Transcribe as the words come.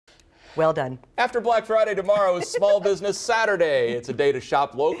Well done. After Black Friday tomorrow is Small Business Saturday. It's a day to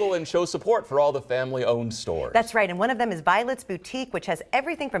shop local and show support for all the family-owned stores. That's right, and one of them is Violet's Boutique, which has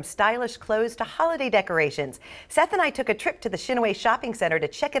everything from stylish clothes to holiday decorations. Seth and I took a trip to the Shinaway Shopping Center to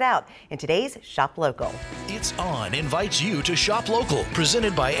check it out in today's Shop Local. It's On invites you to Shop Local,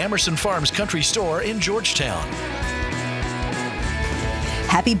 presented by Emerson Farms Country Store in Georgetown.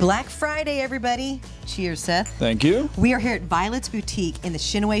 Happy Black Friday, everybody. Cheers, Seth. Thank you. We are here at Violet's Boutique in the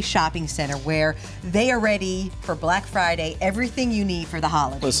Shinaway Shopping Center, where they are ready for Black Friday, everything you need for the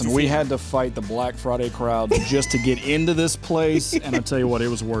holidays. Listen, we had to fight the Black Friday crowd just to get into this place, and I tell you what, it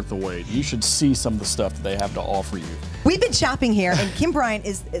was worth the wait. You should see some of the stuff that they have to offer you. We've been shopping here, and Kim Bryant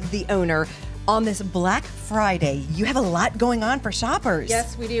is the owner. On this Black Friday, you have a lot going on for shoppers.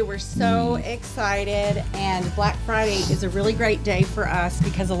 Yes, we do. We're so excited, and Black Friday is a really great day for us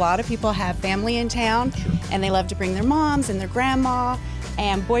because a lot of people have family in town, and they love to bring their moms and their grandma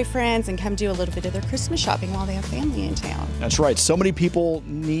and boyfriends and come do a little bit of their Christmas shopping while they have family in town. That's right. So many people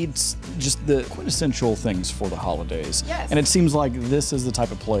need just the quintessential things for the holidays. Yes. And it seems like this is the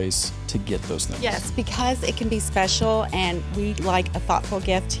type of place to get those things. Yes, because it can be special, and we like a thoughtful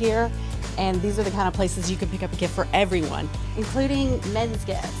gift here. And these are the kind of places you can pick up a gift for everyone, including men's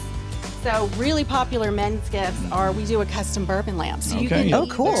gifts. So really popular men's gifts are, we do a custom bourbon lamp. So you can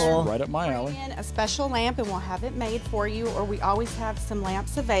cool. Right up my alley. bring in a special lamp and we'll have it made for you, or we always have some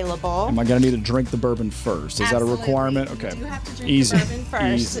lamps available. Am I going to need to drink the bourbon first? Is that a requirement? You Okay. do have to drink Easy. the bourbon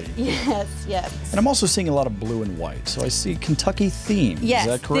first. Easy. Yes, yes. And I'm also seeing a lot of blue and white. So I see Kentucky theme. Yes,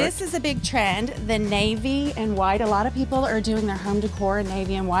 Is that correct? this is a big trend, the navy and white. A lot of people are doing their home decor in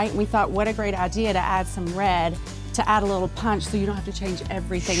navy and white. And we thought, what a great idea to add some red to add a little punch so you don't have to change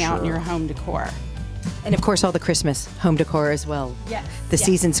everything out in your home decor. And of course, all the Christmas home decor as well. Yes. The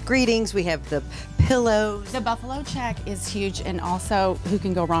season's greetings. We have the pillows. The buffalo check is huge, and also who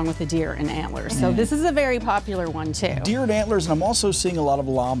can go wrong with a deer and antlers. So this is a very popular one too. Deer and antlers, and I'm also seeing a lot of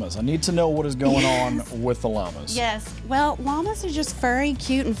llamas. I need to know what is going on with the llamas. Yes. Well, llamas are just furry,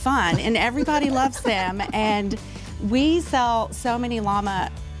 cute, and fun, and everybody loves them. And we sell so many llama.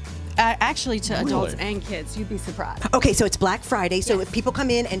 Actually, to adults and kids, you'd be surprised. Okay, so it's Black Friday, so if people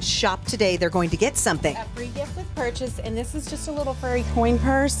come in and shop today, they're going to get something. A free gift with purchase, and this is just a little furry coin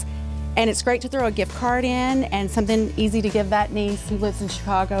purse, and it's great to throw a gift card in and something easy to give that niece who lives in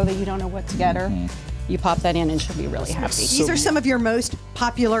Chicago that you don't know what to get her. You pop that in and she'll be really happy. These are some of your most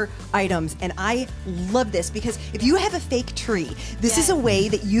popular items, and I love this because if you have a fake tree, this is a way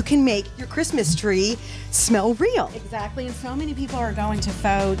that you can make your Christmas tree smell real. Exactly, and so many people are going to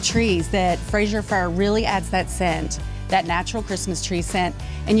faux trees that Fraser Fir really adds that scent, that natural Christmas tree scent.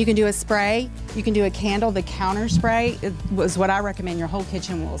 And you can do a spray, you can do a candle. The counter spray was what I recommend. Your whole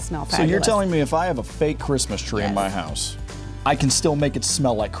kitchen will smell fabulous. So you're telling me if I have a fake Christmas tree in my house, I can still make it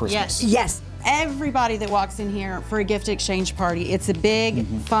smell like Christmas? Yes. Everybody that walks in here for a gift exchange party, it's a big,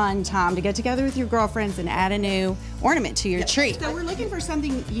 fun time to get together with your girlfriends and add a new ornament to your tree. So we're looking for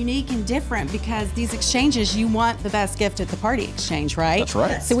something unique and different because these exchanges, you want the best gift at the party exchange, right? That's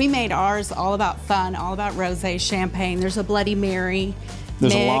right. So we made ours all about fun, all about rosé, champagne. There's a Bloody Mary.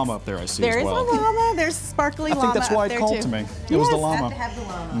 There's mix. a llama up there, I see, There as is well. a llama. There's sparkly llama. I think that's why it called to me. It was the llama. Have the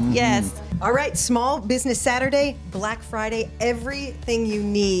llama. Yes. All right, Small Business Saturday, Black Friday, everything you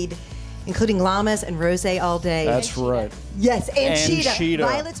need, including llamas and rosé all day. That's right. Yes, and Cheetah. Cheetah.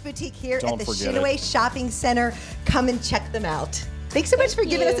 Violet's Boutique here Don't at the forget Shinaway it. Shopping Center. Come and check them out. Thanks so much for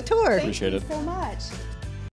giving us a tour. Appreciate it. Thank you so much.